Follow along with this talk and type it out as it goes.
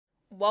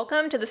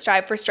Welcome to the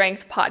Strive for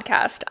Strength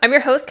podcast. I'm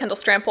your host, Kendall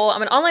Strample.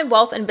 I'm an online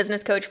wealth and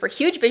business coach for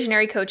huge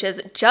visionary coaches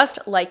just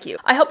like you.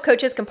 I help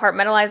coaches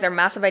compartmentalize their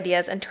massive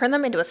ideas and turn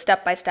them into a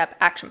step-by-step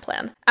action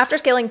plan. After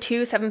scaling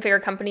 2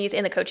 7-figure companies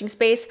in the coaching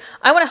space,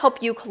 I want to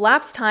help you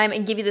collapse time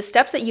and give you the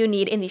steps that you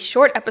need in these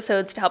short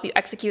episodes to help you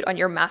execute on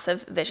your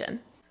massive vision.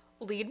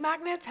 Lead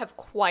magnets have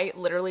quite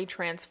literally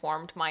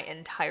transformed my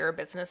entire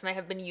business, and I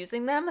have been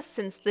using them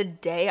since the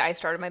day I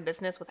started my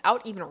business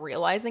without even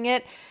realizing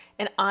it.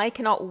 And I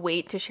cannot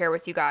wait to share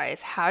with you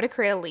guys how to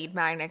create a lead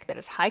magnet that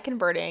is high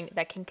converting,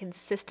 that can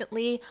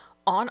consistently,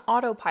 on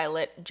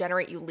autopilot,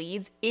 generate you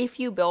leads if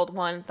you build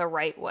one the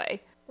right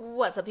way.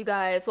 What's up, you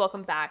guys?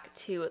 Welcome back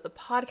to the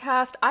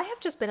podcast. I have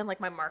just been in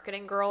my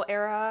marketing girl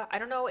era. I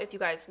don't know if you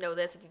guys know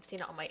this, if you've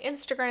seen it on my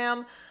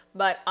Instagram,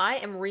 but I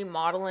am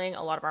remodeling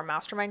a lot of our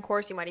mastermind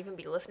course. You might even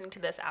be listening to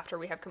this after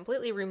we have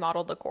completely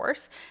remodeled the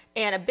course.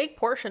 And a big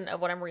portion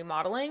of what I'm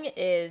remodeling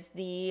is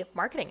the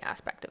marketing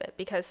aspect of it,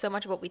 because so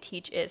much of what we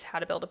teach is how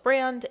to build a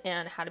brand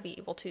and how to be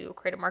able to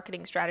create a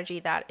marketing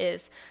strategy that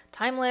is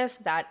timeless,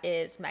 that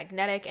is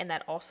magnetic, and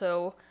that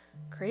also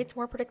creates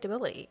more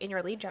predictability in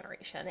your lead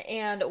generation.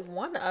 And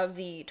one of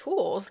the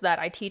tools that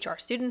I teach our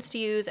students to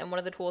use, and one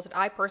of the tools that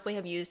I personally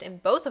have used in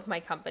both of my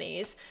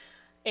companies,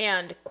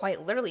 and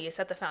quite literally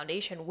set the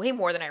foundation way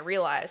more than I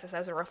realized as I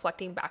was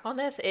reflecting back on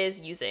this, is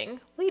using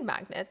lead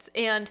magnets.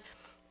 And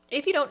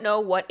if you don't know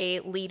what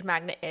a lead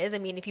magnet is,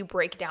 if you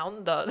break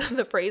down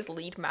the phrase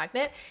lead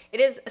magnet,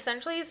 it is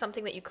essentially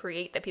something that you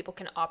create that people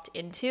can opt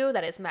into,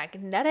 that is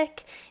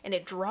magnetic, and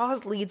it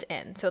draws leads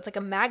in. So it's like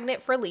a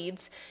magnet for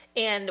leads.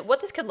 And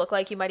what this could look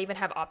like, you might even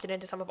have opted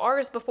into some of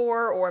ours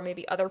before, or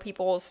maybe other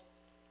people's.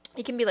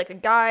 It can be like a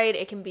guide,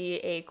 it can be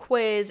a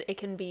quiz, it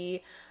can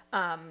be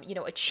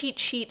a cheat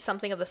sheet,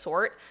 something of the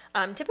sort.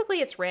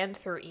 Typically it's ran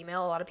through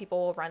email. A lot of people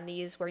will run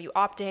these where you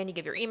opt in, you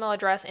give your email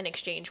address in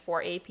exchange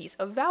for a piece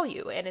of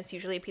value. And it's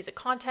usually a piece of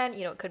content.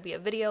 It could be a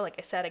video, like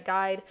I said, a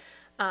guide.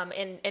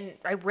 And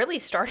I really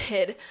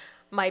started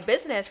my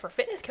business for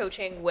fitness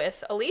coaching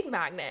with a lead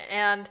magnet.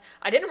 And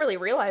I didn't really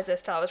realize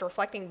this till I was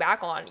reflecting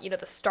back on,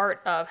 the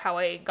start of how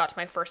I got to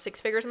my first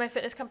 6 figures in my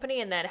fitness company,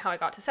 and then how I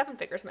got to 7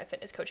 figures in my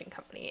fitness coaching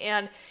company.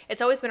 And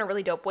it's always been a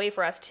really dope way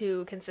for us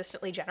to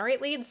consistently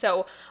generate leads.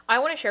 So I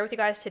want to share with you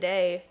guys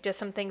today just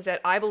some things that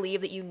I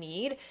believe that you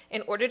need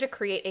in order to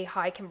create a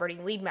high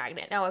converting lead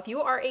magnet. Now, if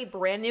you are a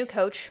brand new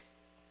coach,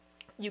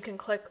 you can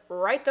click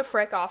right the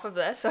frick off of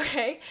this,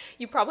 okay?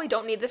 You probably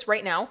don't need this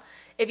right now.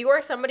 If you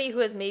are somebody who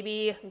has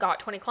maybe got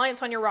 20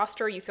 clients on your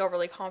roster, you feel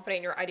really confident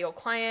in your ideal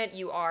client,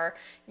 you are,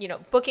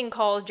 booking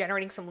calls,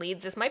 generating some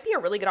leads, this might be a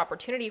really good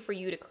opportunity for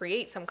you to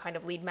create some kind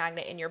of lead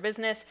magnet in your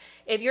business.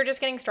 If you're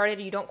just getting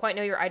started, you don't quite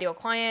know your ideal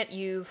client,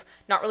 you've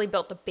not really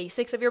built the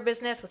basics of your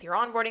business with your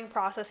onboarding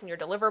process and your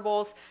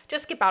deliverables,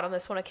 just skip out on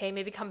this one, okay?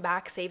 Maybe come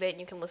back, save it, and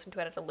you can listen to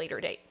it at a later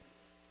date.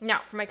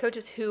 Now, for my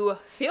coaches who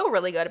feel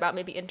really good about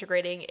maybe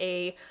integrating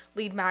a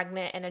lead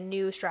magnet and a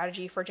new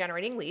strategy for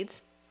generating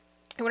leads,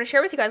 I want to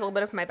share with you guys a little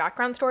bit of my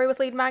background story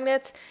with lead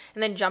magnets,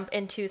 and then jump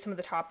into some of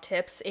the top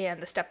tips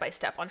and the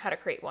step-by-step on how to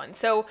create one.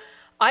 So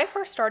I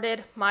first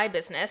started my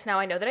business. Now,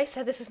 I know that I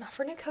said this is not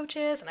for new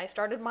coaches, and I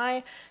started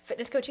my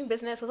fitness coaching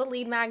business with a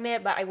lead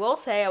magnet, but I will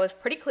say I was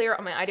pretty clear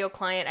on my ideal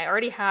client. I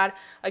already had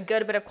a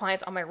good bit of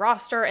clients on my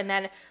roster, and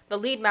then the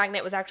lead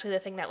magnet was actually the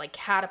thing that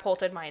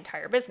catapulted my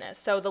entire business.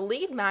 So the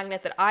lead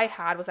magnet that I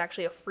had was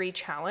actually a free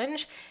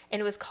challenge,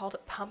 and it was called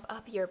Pump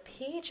Up Your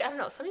Peach. I don't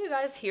know, some of you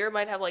guys here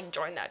might have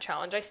joined that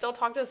challenge. I still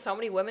talk to so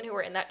many women who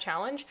were in that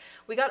challenge.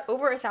 We got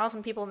over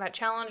 1,000 people in that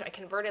challenge. I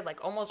converted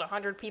almost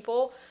 100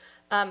 people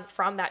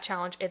from that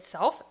challenge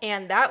itself.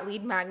 And that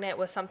lead magnet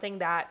was something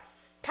that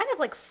kind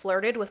of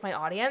flirted with my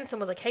audience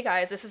and was hey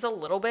guys, this is a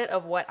little bit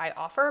of what I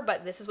offer,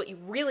 but this is what you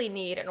really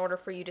need in order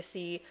for you to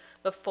see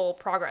the full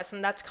progress.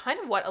 And that's kind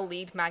of what a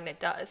lead magnet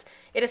does.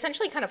 It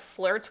essentially kind of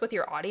flirts with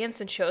your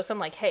audience and shows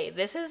them hey,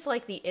 this is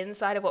the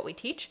inside of what we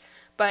teach,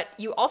 but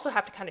you also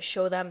have to kind of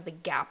show them the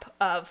gap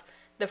of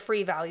the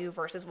free value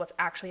versus what's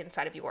actually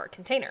inside of your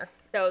container.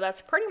 So that's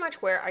pretty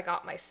much where I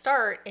got my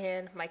start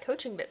in my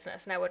coaching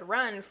business. And I would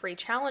run free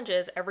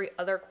challenges every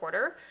other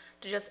quarter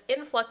to just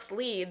influx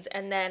leads,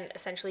 and then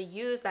essentially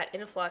use that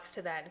influx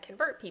to then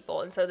convert people.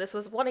 And so this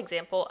was one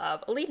example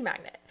of a lead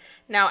magnet.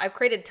 Now, I've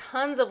created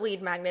tons of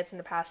lead magnets in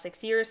the past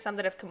 6 years, some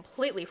that have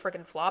completely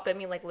freaking flopped.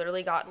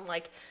 Literally gotten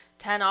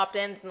 10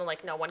 opt-ins and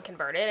no one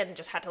converted, and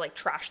just had to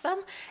trash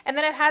them. And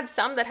then I've had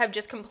some that have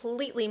just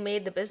completely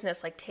made the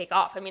business take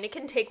off. It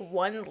can take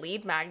one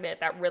lead magnet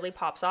that really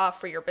pops off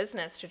for your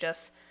business to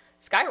just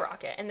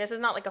skyrocket. And this is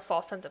not a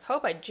false sense of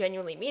hope. I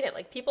genuinely mean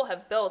it. People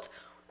have built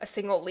a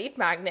single lead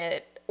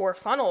magnet or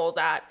funnel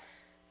that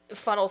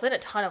funnels in a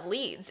ton of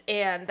leads.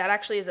 And that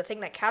actually is the thing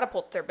that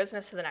catapults their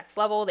business to the next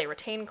level. They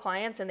retain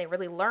clients and they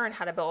really learn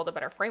how to build a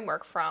better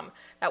framework from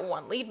that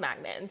one lead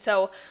magnet. And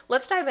so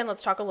let's dive in.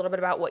 Let's talk a little bit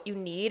about what you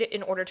need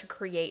in order to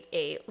create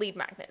a lead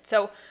magnet.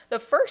 So the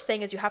first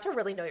thing is you have to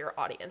really know your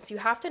audience. You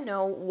have to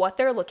know what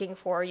they're looking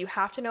for. You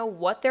have to know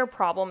what their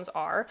problems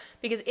are,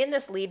 because in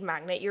this lead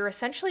magnet, you're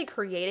essentially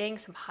creating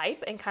some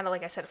hype and kind of,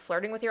 like I said,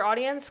 flirting with your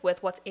audience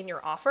with what's in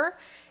your offer.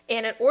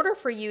 And in order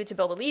for you to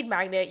build a lead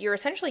magnet, you're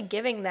essentially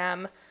giving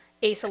them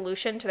a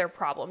solution to their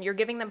problem. You're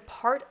giving them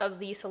part of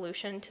the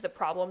solution to the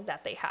problem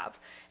that they have.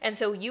 And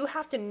so you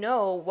have to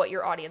know what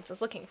your audience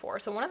is looking for.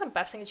 So one of the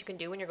best things you can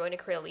do when you're going to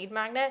create a lead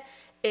magnet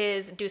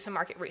is do some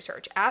market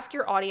research. Ask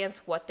your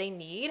audience what they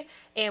need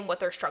and what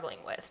they're struggling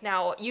with.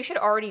 Now, you should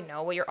already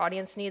know what your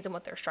audience needs and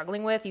what they're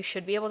struggling with. You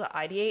should be able to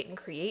ideate and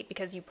create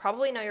because you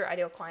probably know your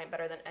ideal client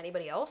better than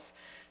anybody else.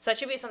 So that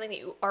should be something that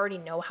you already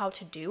know how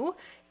to do.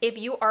 If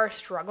you are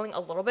struggling a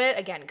little bit,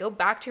 again, go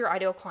back to your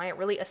ideal client,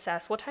 really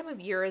assess what time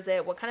of year is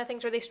it, what kind of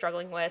things are they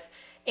struggling with,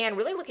 and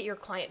really look at your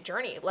client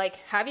journey. Like,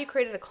 have you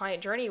created a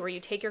client journey where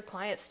you take your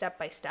client step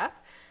by step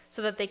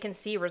so that they can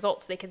see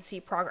results, they can see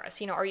progress?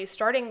 You know, are you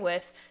starting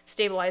with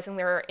stabilizing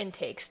their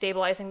intake,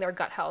 stabilizing their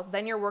gut health?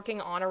 Then you're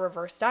working on a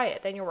reverse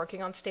diet. Then you're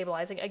working on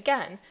stabilizing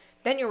again.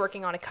 Then you're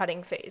working on a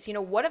cutting phase. You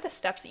know, what are the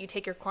steps that you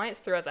take your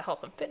clients through as a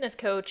health and fitness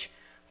coach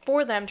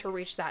for them to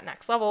reach that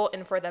next level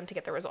and for them to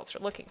get the results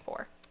you're looking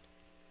for?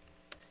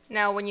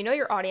 Now, when you know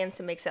your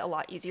audience, it makes it a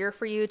lot easier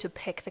for you to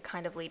pick the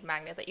kind of lead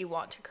magnet that you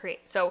want to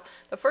create. So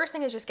the first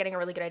thing is just getting a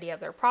really good idea of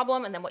their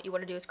problem. And then what you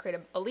want to do is create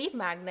a lead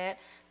magnet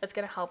that's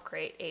going to help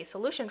create a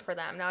solution for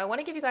them. Now, I want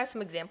to give you guys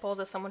some examples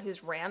as someone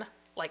who's ran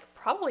like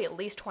probably at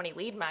least 20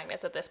 lead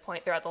magnets at this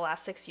point throughout the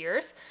last 6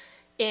 years.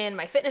 In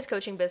my fitness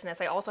coaching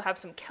business, I also have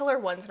some killer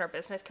ones in our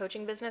business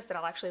coaching business that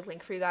I'll actually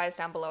link for you guys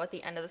down below at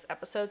the end of this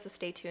episode. So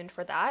stay tuned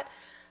for that.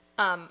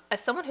 As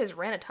someone who's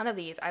ran a ton of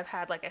these, I've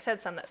had, like I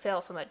said, some that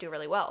fail, some that do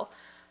really well.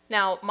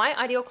 Now, my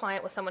ideal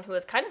client was someone who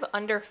was kind of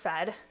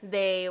underfed.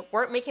 They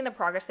weren't making the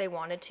progress they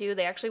wanted to.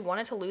 They actually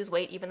wanted to lose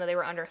weight even though they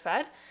were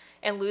underfed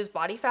and lose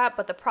body fat.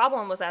 But the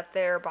problem was that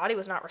their body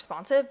was not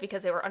responsive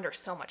because they were under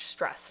so much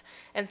stress.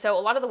 And so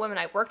a lot of the women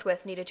I worked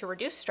with needed to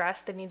reduce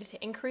stress. They needed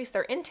to increase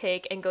their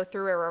intake and go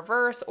through a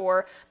reverse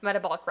or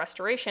metabolic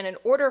restoration in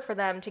order for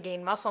them to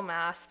gain muscle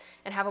mass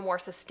and have a more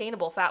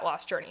sustainable fat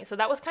loss journey. So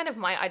that was kind of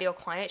my ideal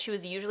client. She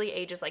was usually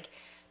ages like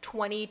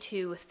 20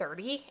 to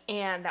 30,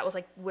 and that was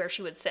like where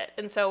she would sit.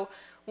 And so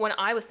when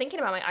I was thinking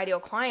about my ideal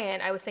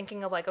client, I was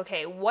thinking of like,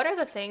 okay, what are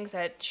the things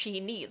that she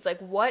needs? Like,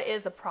 what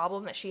is the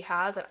problem that she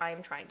has that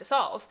I'm trying to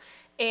solve?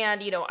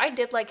 And, you know, I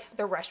did like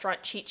the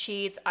restaurant cheat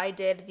sheets. I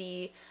did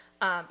the,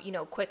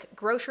 quick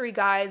grocery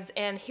guides.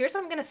 And here's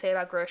what I'm going to say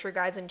about grocery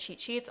guides and cheat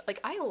sheets. Like,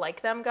 I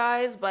like them,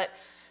 guys, but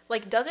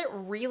like, does it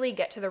really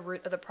get to the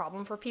root of the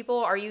problem for people?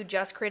 Are you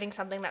just creating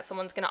something that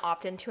someone's going to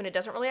opt into and it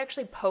doesn't really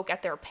actually poke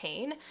at their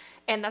pain?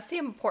 And that's the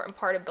important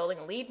part of building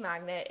a lead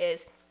magnet,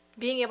 is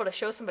being able to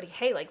show somebody,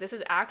 hey, like, this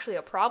is actually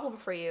a problem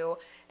for you,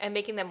 and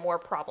making them more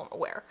problem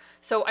aware.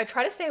 So I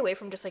try to stay away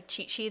from just like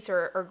cheat sheets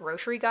or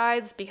grocery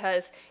guides,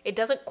 because it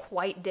doesn't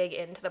quite dig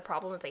into the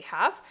problem that they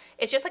have.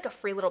 It's just like a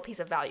free little piece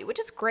of value, which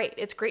is great.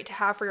 It's great to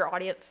have for your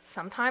audience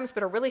sometimes,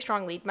 but a really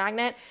strong lead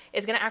magnet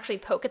is going to actually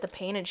poke at the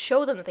pain and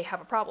show them that they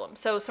have a problem.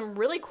 So some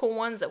really cool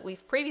ones that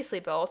we've previously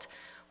built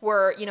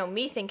were,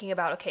 me thinking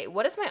about, okay,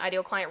 what does my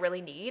ideal client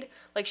really need?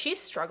 Like, she's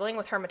struggling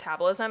with her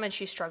metabolism and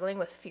she's struggling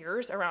with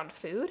fears around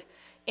food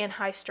and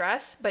high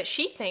stress, but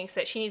she thinks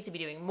that she needs to be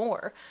doing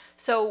more.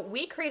 So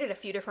we created a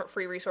few different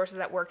free resources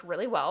that worked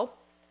really well.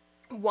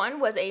 One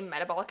was a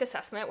metabolic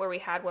assessment where we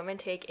had women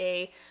take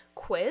a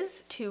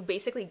quiz to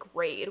basically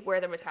grade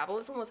where their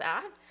metabolism was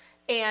at.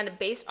 And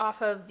based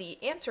off of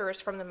the answers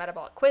from the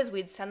metabolic quiz,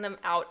 we'd send them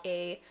out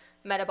a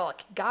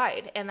metabolic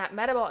guide. And that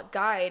metabolic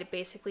guide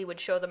basically would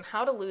show them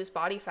how to lose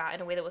body fat in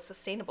a way that was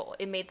sustainable.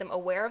 It made them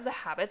aware of the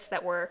habits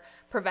that were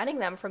preventing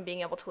them from being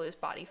able to lose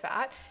body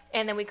fat.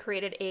 And then we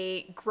created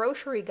a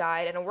grocery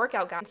guide and a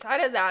workout guide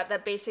inside of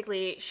that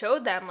basically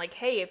showed them like,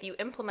 hey, if you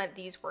implement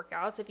these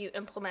workouts, if you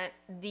implement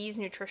these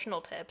nutritional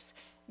tips,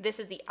 this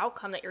is the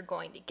outcome that you're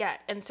going to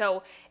get. And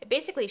so it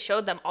basically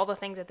showed them all the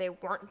things that they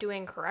weren't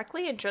doing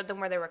correctly and showed them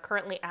where they were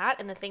currently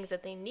at and the things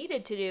that they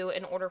needed to do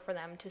in order for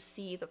them to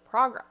see the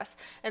progress.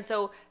 And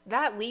so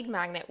that lead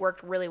magnet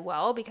worked really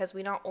well, because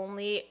we not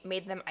only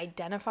made them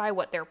identify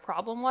what their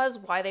problem was,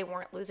 why they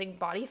weren't losing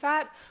body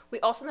fat, we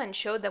also then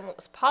showed them what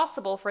was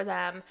possible for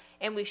them,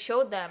 and we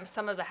showed them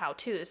some of the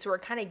how-tos. So we're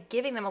kind of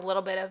giving them a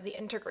little bit of the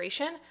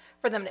integration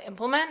for them to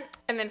implement.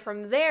 And then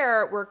from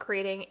there, we're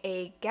creating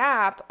a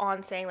gap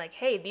on saying like,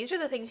 hey, these are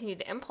the things you need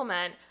to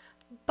implement,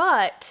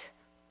 but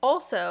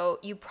also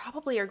you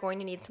probably are going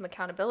to need some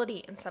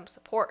accountability and some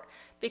support.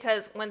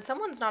 Because when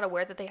someone's not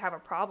aware that they have a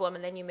problem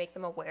and then you make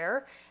them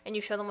aware and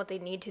you show them what they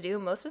need to do,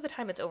 most of the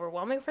time it's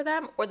overwhelming for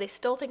them, or they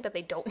still think that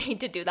they don't need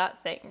to do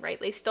that thing, right?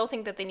 They still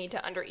think that they need to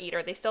undereat,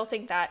 or they still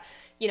think that,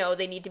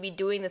 they need to be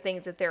doing the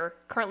things that they're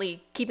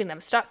currently keeping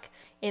them stuck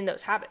in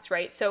those habits,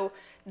 right? So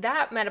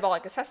that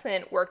metabolic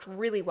assessment worked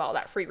really well,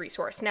 that free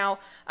resource. Now,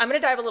 I'm going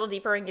to dive a little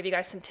deeper and give you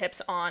guys some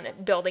tips on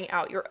building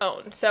out your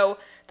own. So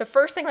the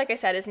first thing, like I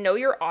said, is know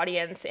your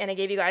audience. And I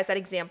gave you guys that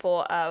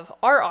example of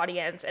our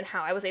audience and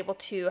how I was able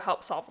to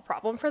help solve a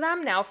problem for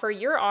them. Now, for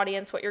your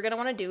audience, what you're going to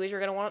want to do is you're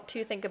going to want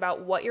to think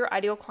about what your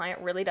ideal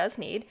client really does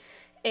need,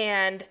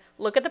 and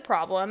look at the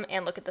problem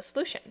and look at the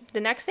solution.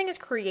 The next thing is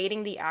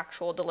creating the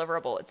actual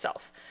deliverable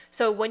itself.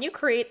 So when you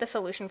create the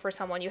solution for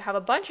someone, you have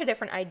a bunch of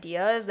different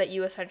ideas that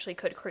you essentially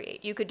could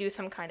create. You could do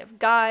some kind of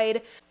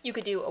guide, you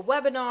could do a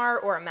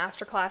webinar or a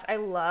masterclass. I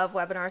love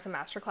webinars and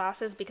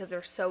masterclasses because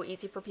they're so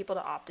easy for people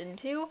to opt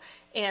into,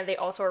 and they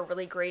also are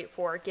really great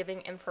for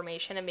giving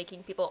information and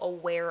making people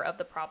aware of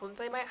the problems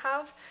they might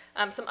have.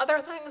 Some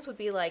other things would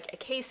be like a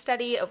case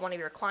study of one of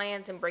your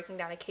clients and breaking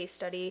down a case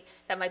study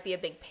that might be a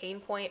big pain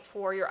point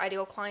for your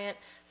ideal client.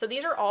 So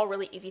these are all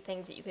really easy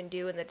things that you can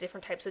do in the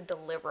different types of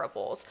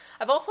deliverables.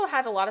 I've also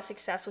had a lot of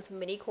success with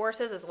mini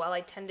courses as well.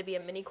 I tend to be a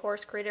mini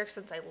course creator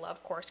since I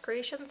love course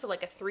creation. So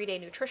like a 3-day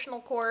nutritional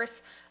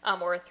course,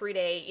 or a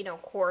 3-day,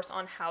 course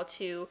on how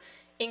to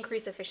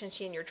increase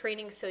efficiency in your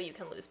training so you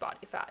can lose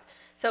body fat.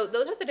 So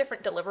those are the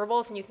different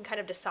deliverables, and you can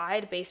kind of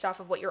decide based off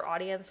of what your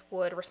audience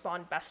would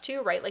respond best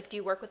to, right? Like, do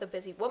you work with a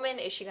busy woman?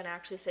 Is she going to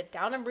actually sit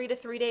down and read a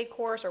 3-day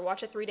course or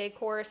watch a 3-day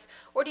course?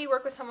 Or do you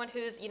work with someone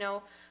who's,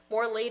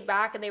 more laid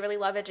back and they really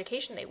love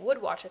education? They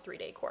would watch a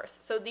 3-day course.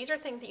 So these are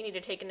things that you need to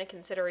take into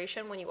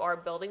consideration when you are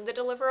building the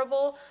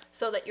deliverable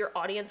so that your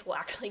audience will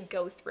actually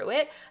go through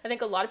it. I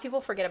think a lot of people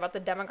forget about the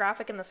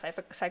demographic and the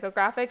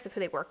psychographics of who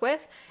they work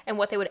with and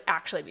what they would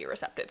actually be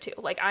receptive to.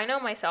 Like, I know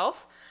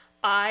myself,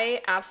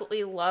 I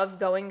absolutely love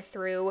going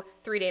through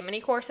 3-day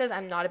mini courses.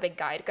 I'm not a big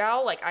guide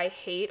gal. Like, I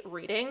hate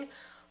reading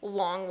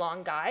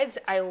long guides.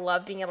 I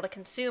love being able to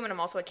consume, and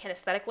I'm also a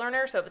kinesthetic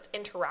learner. So if it's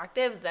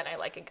interactive, then I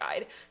like a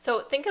guide.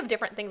 So think of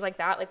different things like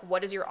that. Like,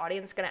 what is your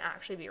audience going to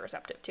actually be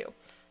receptive to?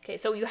 Okay,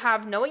 so you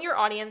have knowing your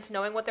audience,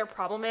 knowing what their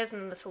problem is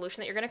and the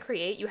solution that you're going to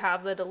create. You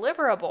have the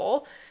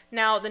deliverable.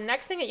 Now, the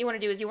next thing that you want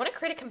to do is you want to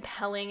create a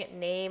compelling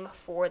name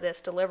for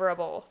this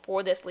deliverable,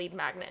 for this lead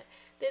magnet.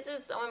 This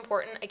is so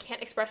important. I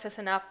can't express this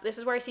enough. This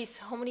is where I see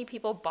so many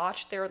people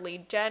botch their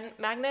lead gen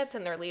magnets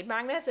and their lead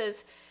magnets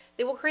is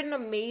they will create an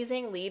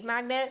amazing lead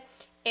magnet.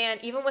 And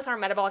even with our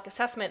metabolic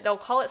assessment, they'll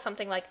call it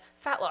something like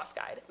fat loss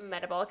guide,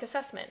 metabolic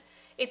assessment.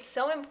 It's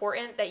so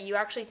important that you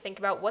actually think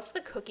about what's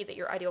the cookie that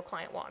your ideal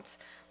client wants.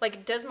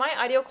 Like, does my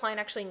ideal client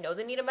actually know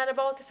they need a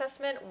metabolic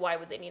assessment? Why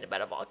would they need a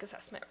metabolic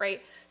assessment,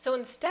 right? So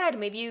instead,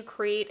 maybe you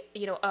create,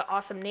 an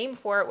awesome name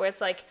for it where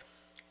it's like,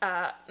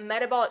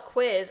 metabolic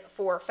quiz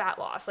for fat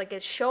loss. Like,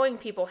 it's showing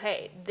people,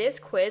 hey, this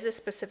quiz is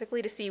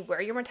specifically to see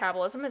where your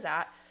metabolism is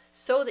at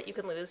so that you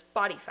can lose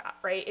body fat,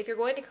 right? If you're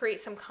going to create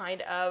some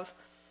kind of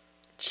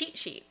cheat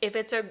sheet, if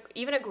it's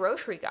even a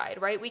grocery guide,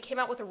 right? We came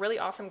out with a really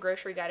awesome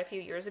grocery guide a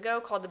few years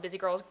ago called the Busy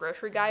Girls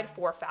Grocery Guide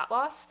for Fat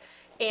Loss.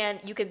 And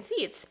you can see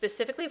it's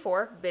specifically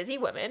for busy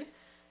women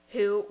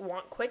who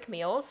want quick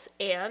meals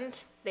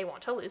and they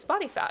want to lose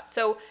body fat.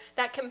 So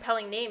that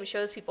compelling name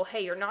shows people,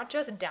 hey, you're not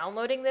just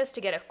downloading this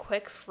to get a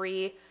quick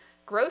free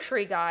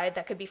grocery guide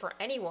that could be for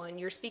anyone.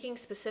 You're speaking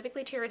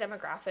specifically to your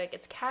demographic.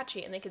 It's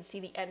catchy and they can see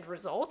the end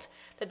result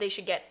that they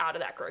should get out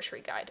of that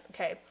grocery guide.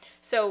 Okay.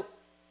 So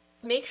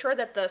make sure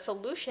that the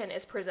solution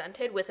is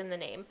presented within the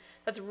name.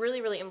 That's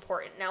really, really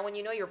important. Now, when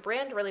you know your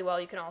brand really well,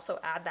 you can also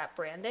add that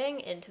branding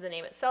into the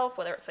name itself,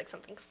 whether it's like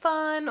something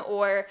fun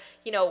or,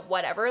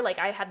 whatever. Like,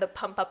 I had the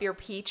Pump Up Your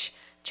Peach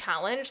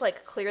challenge.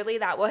 Like, clearly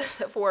that was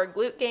for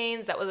glute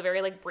gains. That was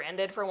very like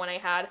branded for when I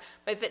had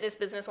my fitness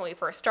business when we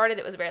first started.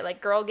 It was very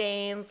like girl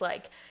gains,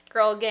 like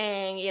girl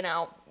gang,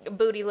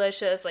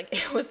 bootylicious. Like,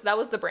 that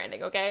was the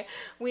branding. Okay.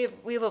 We've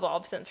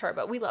evolved since her,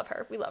 but we love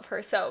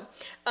her. So,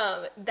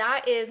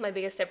 that is my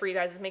biggest tip for you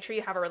guys is make sure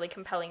you have a really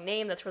compelling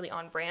name that's really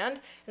on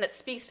brand and that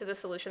speaks to the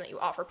solution that you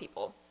offer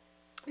people.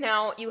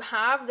 Now, you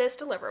have this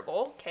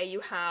deliverable. Okay. You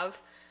have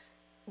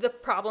the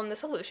problem, the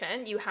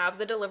solution, you have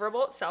the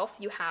deliverable itself,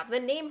 you have the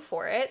name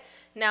for it.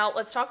 Now,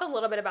 let's talk a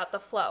little bit about the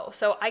flow.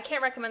 So I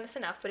can't recommend this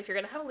enough, but if you're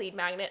going to have a lead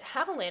magnet,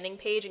 have a landing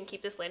page and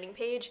keep this landing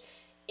page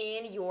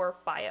in your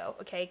bio,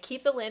 okay?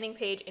 Keep the landing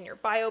page in your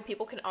bio.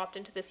 People can opt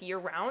into this year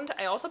round.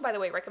 I also, by the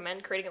way,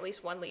 recommend creating at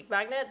least one lead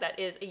magnet that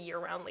is a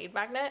year-round lead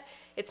magnet.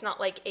 It's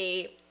not like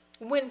a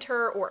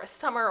winter or a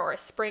summer or a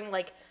spring.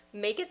 Like,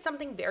 make it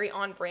something very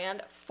on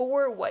brand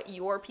for what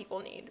your people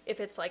need. If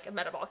it's like a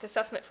metabolic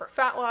assessment for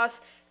fat loss,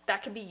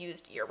 that can be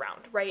used year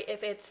round, right?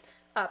 If it's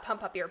a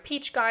Pump Up Your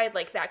Peach guide,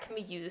 like that can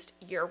be used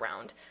year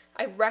round.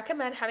 I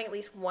recommend having at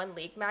least one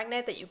lead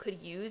magnet that you could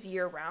use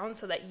year round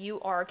so that you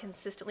are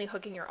consistently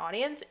hooking your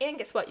audience. And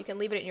guess what? You can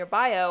leave it in your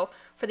bio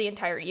for the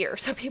entire year.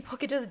 So people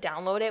could just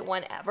download it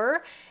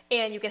whenever,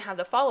 and you can have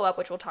the follow-up,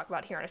 which we'll talk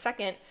about here in a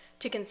second,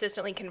 to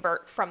consistently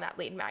convert from that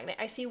lead magnet.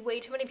 I see way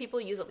too many people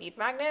use a lead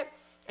magnet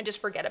and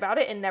just forget about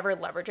it and never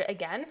leverage it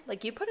again.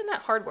 Like, you put in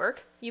that hard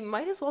work, you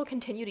might as well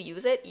continue to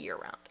use it year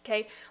round,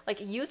 okay?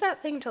 Like, use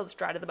that thing till it's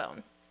dry to the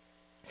bone.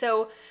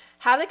 So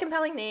have the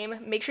compelling name,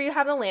 make sure you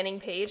have the landing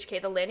page. Okay,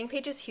 the landing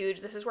page is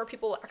huge. This is where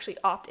people actually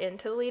opt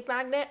into the lead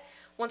magnet.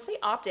 Once they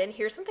opt in,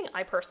 here's something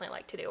I personally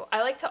like to do.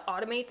 I like to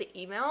automate the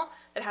email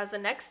that has the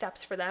next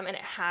steps for them and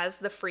it has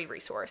the free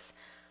resource.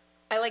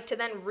 I like to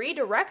then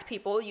redirect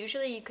people.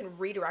 Usually you can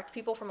redirect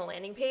people from a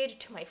landing page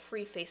to my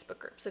free Facebook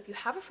group. So if you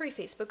have a free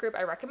Facebook group,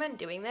 I recommend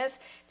doing this.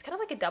 It's kind of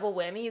like a double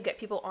whammy. You get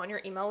people on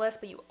your email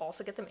list, but you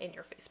also get them in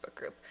your Facebook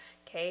group.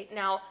 Okay,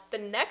 now the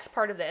next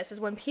part of this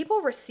is when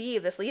people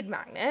receive this lead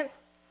magnet,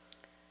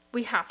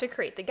 we have to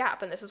create the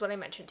gap. And this is what I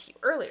mentioned to you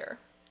earlier.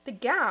 The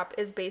gap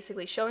is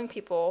basically showing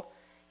people,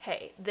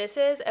 hey, this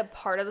is a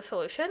part of the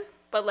solution,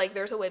 but like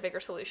there's a way bigger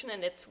solution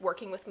and it's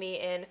working with me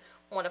in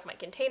one of my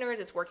containers,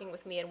 it's working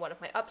with me in one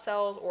of my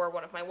upsells or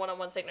one of my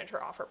one-on-one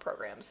signature offer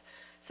programs.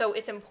 So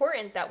it's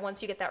important that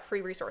once you get that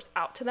free resource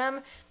out to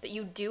them, that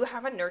you do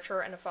have a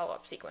nurture and a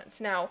follow-up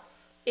sequence. Now,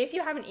 if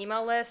you have an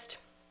email list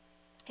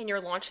and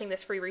you're launching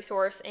this free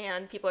resource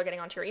and people are getting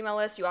onto your email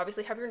list, you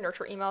obviously have your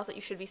nurture emails that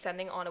you should be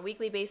sending on a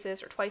weekly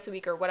basis or twice a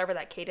week or whatever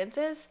that cadence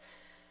is.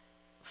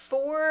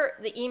 For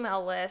the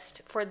email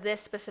list, for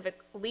this specific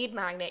lead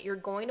magnet, you're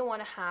going to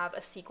want to have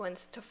a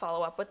sequence to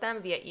follow up with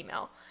them via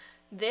email.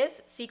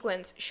 This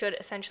sequence should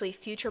essentially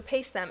future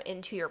pace them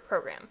into your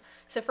program.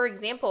 So for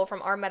example,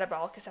 from our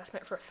metabolic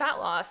assessment for fat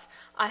loss,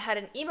 I had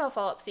an email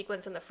follow-up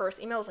sequence in the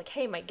first email. It was like,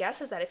 hey, my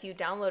guess is that if you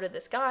downloaded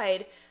this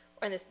guide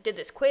and did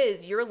this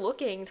quiz, you're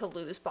looking to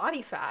lose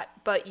body fat,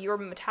 but your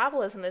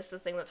metabolism is the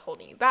thing that's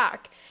holding you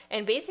back.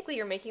 And basically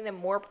you're making them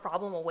more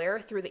problem aware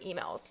through the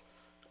emails.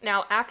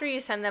 Now, after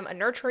you send them a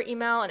nurture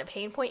email and a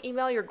pain point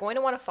email, you're going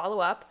to want to follow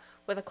up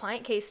with a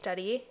client case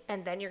study,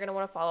 and then you're going to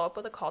want to follow up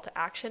with a call to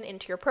action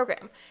into your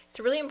program. It's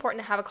really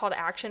important to have a call to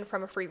action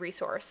from a free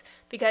resource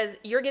because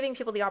you're giving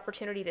people the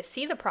opportunity to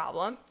see the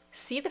problem,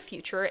 see the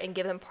future, and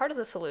give them part of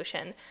the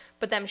solution,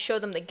 but then show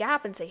them the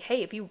gap and say,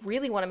 hey, if you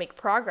really want to make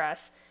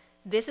progress,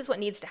 this is what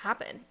needs to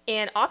happen.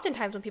 And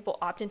oftentimes when people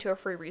opt into a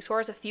free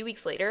resource, a few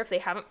weeks later, if they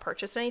haven't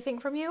purchased anything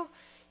from you,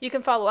 you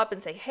can follow up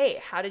and say,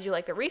 hey, how did you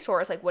like the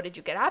resource? Like, what did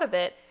you get out of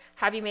it?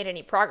 Have you made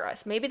any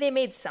progress? Maybe they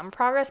made some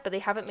progress, but they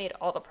haven't made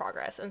all the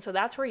progress. And so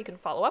that's where you can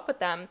follow up with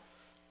them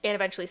and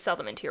eventually sell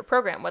them into your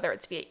program, whether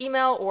it's via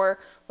email or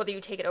whether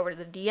you take it over to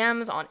the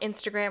DMs on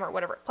Instagram or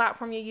whatever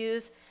platform you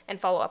use and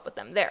follow up with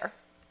them there.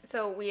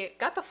 So we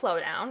got the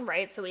flow down,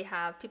 right? So we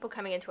have people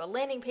coming into a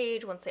landing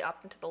page. Once they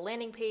opt into the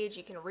landing page,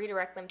 you can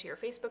redirect them to your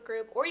Facebook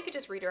group, or you could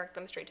just redirect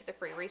them straight to the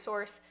free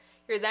resource.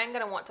 You're then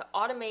going to want to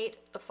automate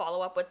the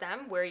follow-up with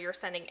them where you're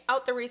sending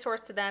out the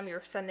resource to them,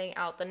 you're sending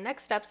out the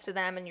next steps to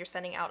them, and you're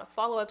sending out a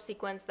follow-up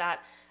sequence that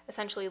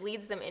essentially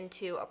leads them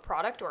into a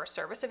product or a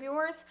service of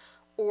yours,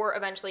 or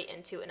eventually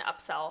into an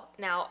upsell.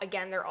 Now,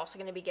 again, they're also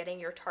going to be getting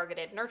your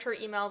targeted nurture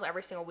emails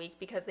every single week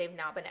because they've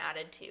now been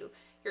added to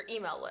your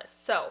email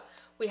list. So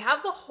we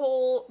have the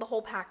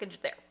whole package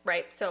there,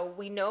 right? So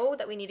we know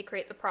that we need to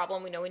create the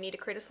problem. We know we need to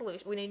create a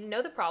solution. We need to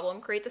know the problem,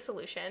 create the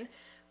solution.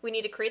 We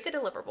need to create the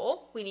deliverable.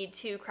 We need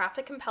to craft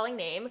a compelling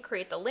name,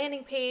 create the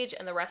landing page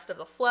and the rest of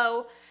the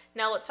flow.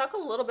 Now let's talk a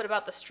little bit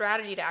about the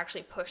strategy to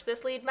actually push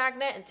this lead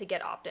magnet and to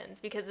get opt-ins,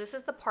 because this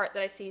is the part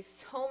that I see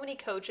so many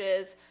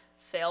coaches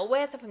fail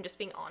with, if I'm just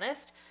being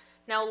honest.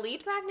 Now,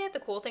 lead magnet, the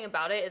cool thing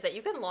about it is that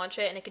you can launch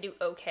it and it can do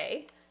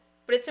okay,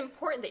 but it's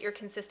important that you're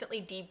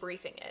consistently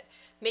debriefing it,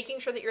 making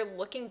sure that you're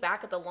looking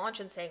back at the launch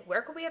and saying,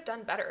 where could we have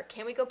done better?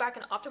 Can we go back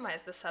and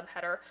optimize the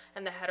subheader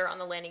and the header on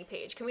the landing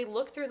page? Can we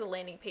look through the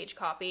landing page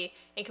copy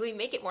and can we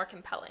make it more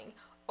compelling?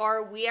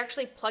 Are we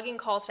actually plugging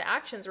calls to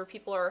actions where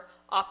people are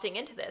opting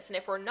into this? And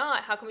if we're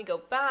not, how can we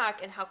go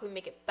back and how can we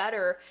make it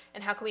better?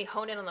 And how can we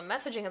hone in on the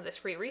messaging of this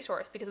free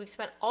resource? Because we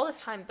spent all this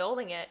time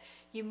building it,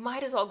 you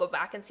might as well go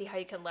back and see how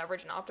you can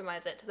leverage and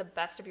optimize it to the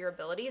best of your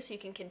ability so you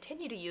can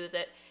continue to use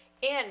it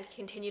and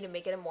continue to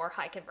make it a more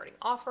high converting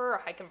offer or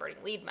high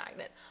converting lead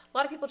magnet. A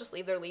lot of people just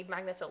leave their lead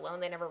magnets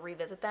alone. They never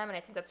revisit them. And I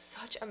think that's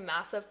such a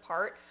massive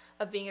part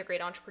of being a great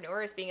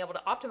entrepreneur, is being able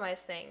to optimize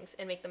things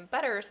and make them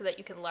better so that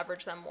you can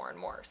leverage them more and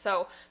more.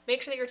 So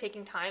make sure that you're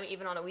taking time,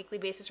 even on a weekly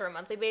basis or a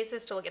monthly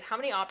basis, to look at how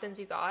many opt-ins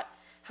you got,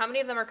 how many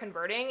of them are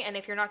converting, and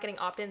if you're not getting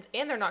opt-ins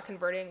and they're not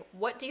converting,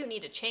 what do you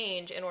need to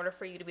change in order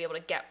for you to be able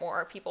to get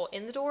more people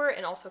in the door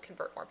and also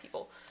convert more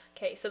people?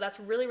 Okay, so that's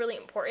really, really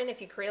important.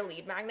 If you create a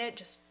lead magnet,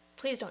 just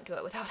please don't do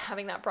it without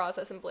having that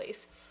process in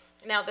place.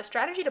 Now, the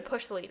strategy to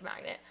push the lead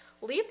magnet,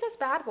 leave this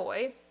bad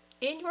boy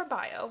in your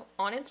bio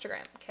on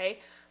Instagram, okay?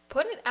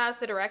 Put it as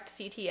the direct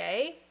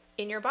CTA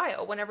in your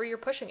bio whenever you're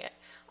pushing it.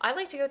 I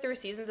like to go through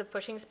seasons of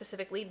pushing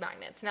specific lead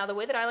magnets. Now, the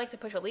way that I like to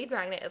push a lead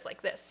magnet is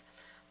like this.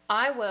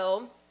 I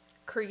will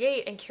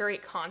create and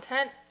curate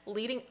content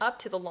leading up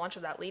to the launch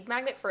of that lead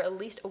magnet for at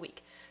least a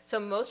week. So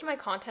most of my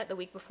content the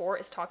week before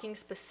is talking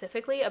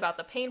specifically about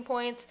the pain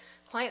points,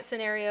 client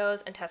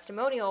scenarios, and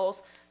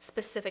testimonials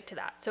specific to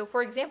that. So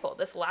for example,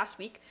 this last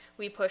week,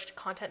 we pushed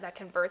Content That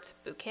Converts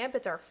Bootcamp.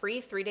 It's our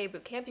free 3-day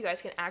bootcamp. You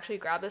guys can actually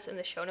grab this in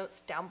the show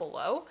notes down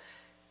below.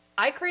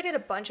 I created a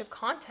bunch of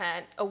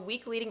content a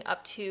week leading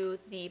up to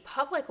the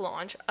public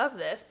launch of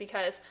this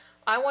because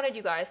I wanted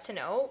you guys to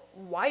know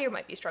why you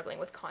might be struggling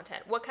with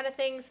content. What kind of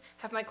things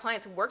have my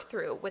clients worked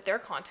through with their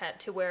content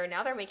to where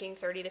now they're making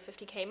 30 to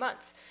 50K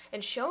months,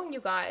 and showing you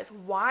guys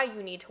why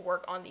you need to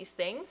work on these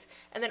things,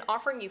 and then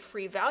offering you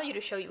free value to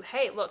show you,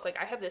 hey, look, like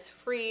I have this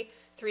free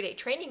 3-day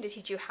training to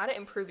teach you how to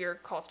improve your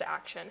calls to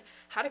action,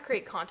 how to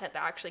create content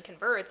that actually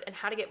converts, and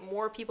how to get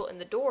more people in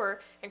the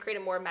door and create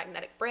a more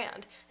magnetic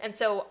brand. And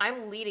so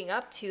I'm leading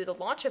up to the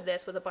launch of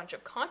this with a bunch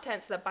of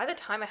content so that by the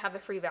time I have the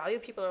free value,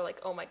 people are like,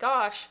 oh my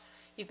gosh,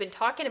 you've been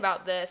talking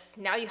about this,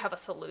 now you have a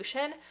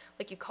solution,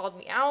 like you called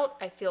me out,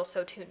 I feel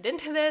so tuned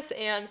into this,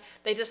 and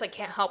they just like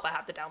can't help, I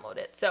have to download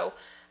it. So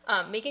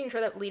making sure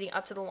that leading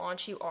up to the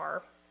launch, you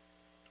are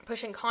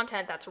pushing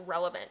content that's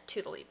relevant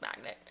to the lead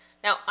magnet.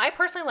 Now, I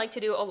personally like to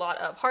do a lot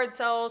of hard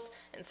sells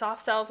and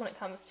soft sells when it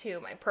comes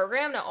to my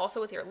program. Now, also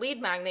with your lead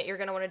magnet, you're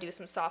going to want to do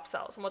some soft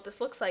sells. And what this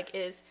looks like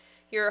is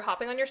you're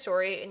hopping on your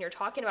story and you're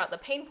talking about the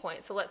pain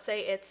point. So let's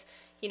say it's,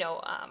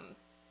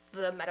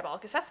 the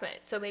metabolic assessment.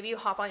 So maybe you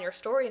hop on your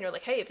story and you're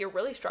like, hey, if you're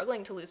really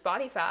struggling to lose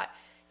body fat,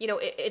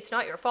 it's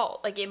not your fault.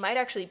 Like it might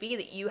actually be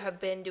that you have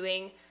been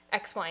doing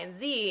X, Y, and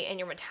Z and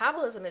your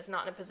metabolism is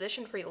not in a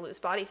position for you to lose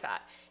body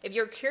fat. If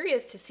you're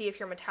curious to see if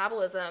your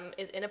metabolism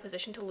is in a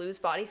position to lose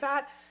body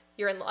fat,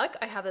 you're in luck.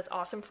 I have this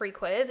awesome free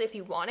quiz. If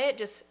you want it,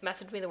 just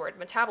message me the word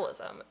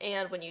metabolism.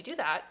 And when you do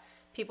that,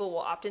 people will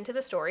opt into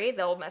the story.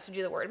 They'll message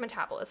you the word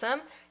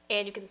metabolism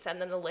and you can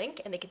send them the link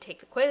and they can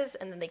take the quiz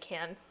and then they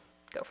can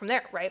go from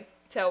there, right?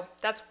 So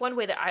that's one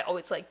way that I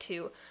always like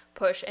to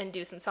push and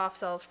do some soft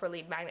sells for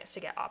lead magnets to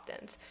get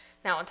opt-ins.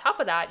 Now, on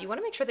top of that, you want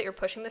to make sure that you're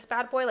pushing this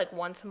bad boy like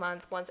once a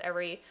month, once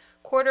every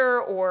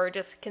quarter, or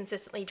just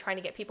consistently trying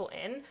to get people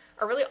in.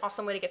 A really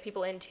awesome way to get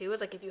people in too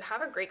is like if you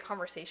have a great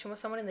conversation with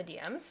someone in the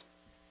DMs,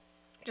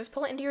 just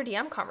pull it into your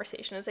DM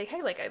conversation and say,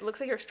 hey, like it looks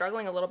like you're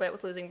struggling a little bit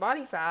with losing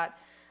body fat.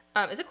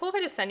 Is it cool if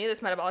I just send you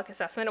this metabolic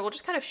assessment? It will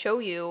just kind of show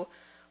you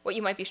what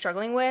you might be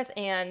struggling with,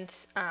 and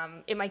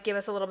it might give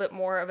us a little bit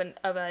more of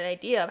an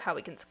idea of how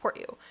we can support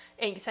you.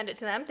 And you send it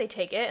to them, they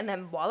take it, and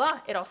then voila,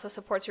 it also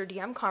supports your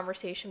DM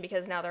conversation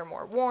because now they're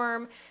more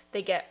warm,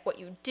 they get what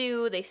you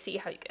do, they see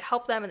how you can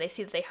help them, and they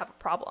see that they have a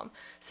problem.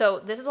 So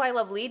this is why I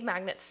love lead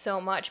magnets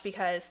so much,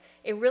 because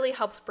it really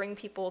helps bring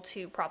people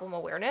to problem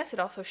awareness. It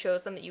also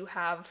shows them that you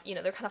have,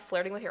 they're kind of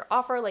flirting with your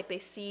offer, like they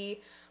see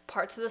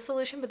parts of the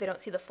solution, but they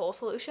don't see the full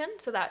solution,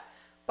 so that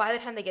by the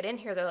time they get in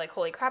here, they're like,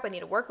 holy crap, I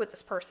need to work with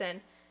this person.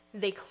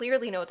 They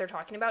clearly know what they're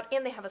talking about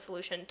and they have a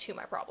solution to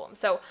my problem.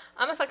 So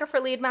I'm a sucker for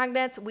lead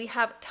magnets. We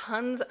have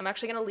tons. I'm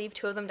actually going to leave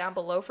 2 of them down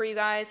below for you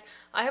guys.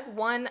 I have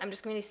one. I'm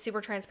just going to be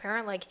super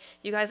transparent. Like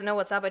you guys know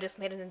what's up. I just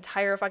made an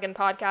entire fucking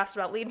podcast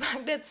about lead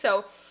magnets.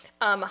 So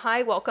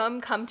hi,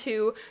 welcome. Come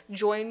to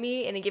join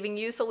me in giving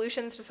you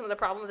solutions to some of the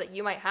problems that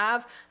you might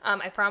have.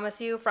 I promise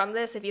you from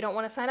this, if you don't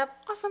want to sign up,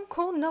 awesome,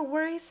 cool, no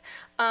worries.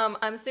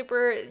 I'm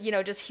super,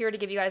 just here to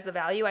give you guys the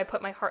value. I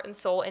put my heart and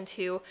soul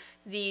into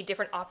the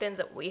different opt-ins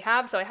that we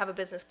have. So I have a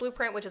business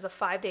blueprint, which is a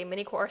 5-day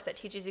mini course that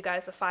teaches you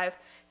guys the 5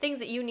 things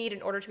that you need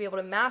in order to be able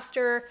to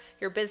master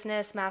your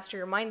business, master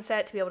your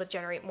mindset, to be able to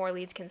generate more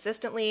leads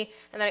consistently.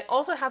 And then I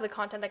also have the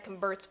Content That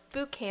Converts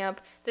Bootcamp.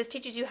 This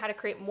teaches you how to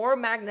create more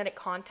magnetic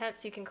content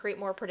so you can create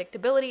more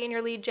predictability in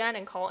your lead gen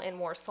and call in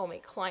more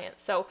soulmate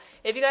clients. So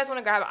if you guys want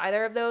to grab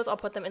either of those, I'll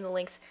put them in the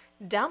links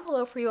down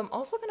below for you. I'm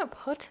also going to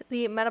put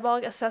the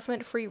metabolic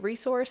assessment free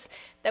resource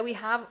that we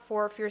have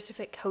for Fierce to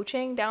Fit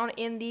coaching down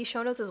in the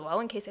show notes as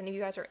well, in case any of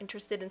you guys are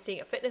interested in seeing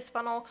a fitness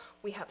funnel.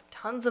 We have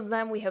tons of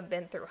them. We have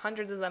been through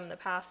hundreds of them in the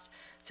past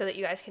so that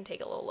you guys can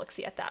take a little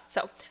look-see at that.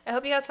 So I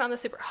hope you guys found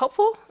this super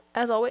helpful.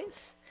 As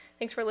always,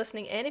 thanks for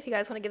listening in. If you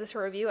guys want to give this a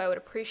review, I would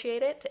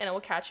appreciate it, and I will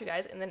catch you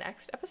guys in the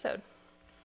next episode.